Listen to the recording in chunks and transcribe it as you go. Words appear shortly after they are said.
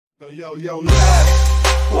Yo,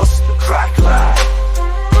 lad, what's the crack, lad?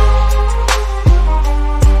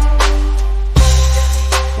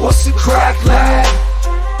 What's the crack, lad?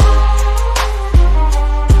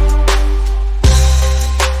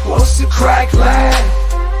 What's the crack, lad?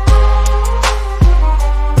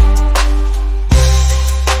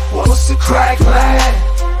 What's the crack, lad?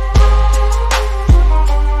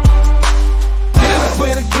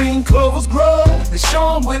 Where the green clovers grow, they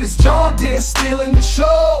shone with his John Deere stealing the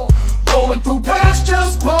show. Going through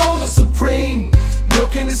pastures, born supreme,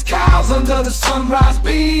 milking his cows under the sunrise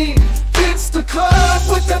beam. Fits the club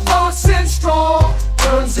with the boss and strong,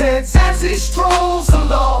 turns heads as he strolls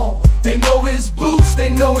along. They know his boots, they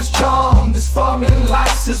know his charm. This farming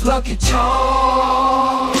life's his lucky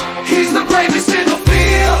charm. He's the bravest in the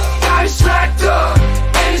field, got his tractor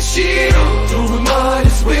and his shield. Through the mud,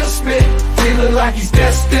 his wheels spin, feeling like he's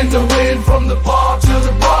destined to win. From the bar to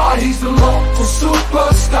the bar, he's the local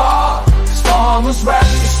superstar. His farmer's rap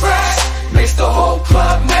is fresh, makes the whole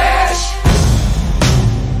club mash.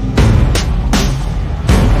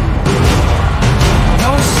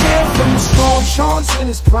 No share from the storm, Sean's in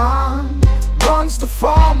his prime. Runs the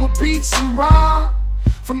farm with beats and rhyme.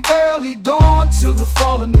 From early dawn till the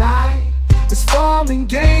fall of night, this farming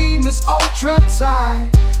game is ultra tight.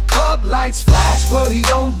 Club lights flash but he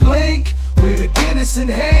don't blink. With a Guinness in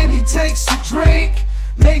hand he takes a drink.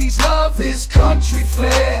 Ladies love his country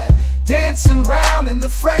flair, dancing round in the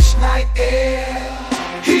fresh night air.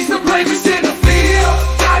 He's the bravest in the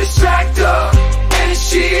field, got his tractor and his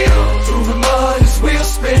shield. Through the mud his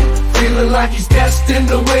wheels spin, feeling like he's destined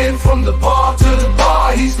to win. From the bar to the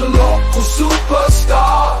bar, he's the local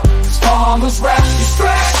superstar. His farmer's rap is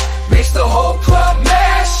fresh, makes the whole club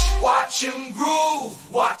mash. Watch him groove,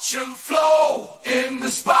 watch him flow, in the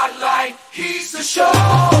spotlight, he's the show.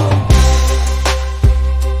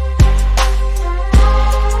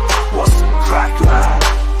 What's the crack, lad?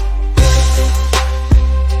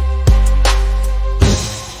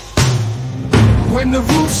 When the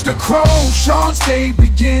rooster crows, Sean's day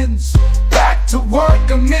begins. Back to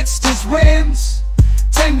work amidst his wins.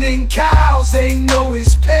 Tending cows, they know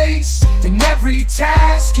his pace. In every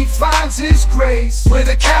task he finds his grace. With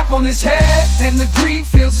a cap on his head and the green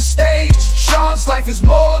fields a stage, Sean's life is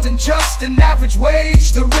more than just an average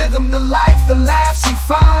wage. The rhythm, the life, the laughs he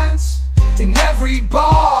finds, in every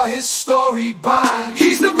bar his story binds.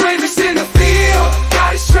 He's the bravest in the field,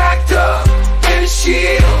 got his tractor and his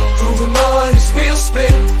shield. Through the mud his wheels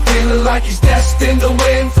spin, feeling like he's destined to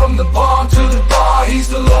win. From the barn to the bar, he's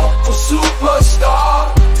the local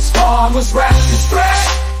superstar. His farmer's rap is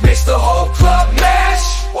fresh, makes the whole club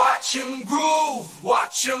mash. Watch him groove,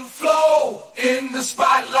 watch him flow, in the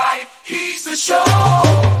spotlight, he's the show.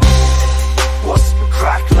 What's the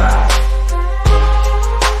crack, lad?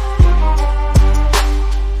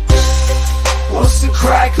 What's the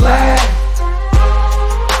crack, lad?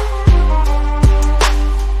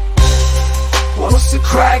 What's the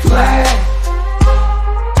crack, lad?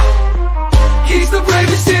 He's the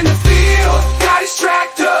bravest in the field, got his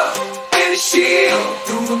tractor and his shield.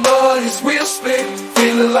 Through the mud his wheels spin,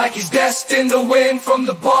 feeling like he's destined to win. From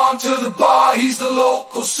the barn to the bar, he's the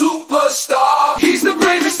local superstar. He's the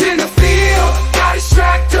bravest in the field, got his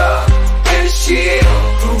tractor and his shield.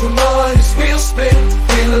 Through the mud his wheels spin,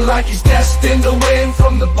 feeling like he's destined to win.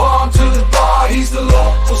 From the barn to the bar, he's the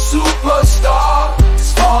local superstar.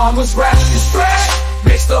 His farmer's rap is fresh,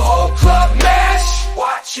 makes the whole club mash.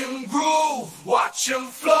 Watch him groove, watch him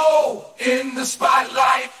flow, in the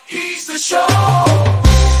spotlight, he's the show.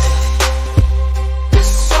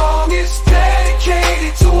 This song is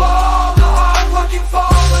dedicated to all the hard-working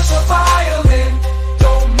farmers of Ireland.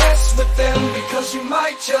 Don't mess with them because you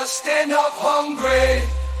might just end up hungry.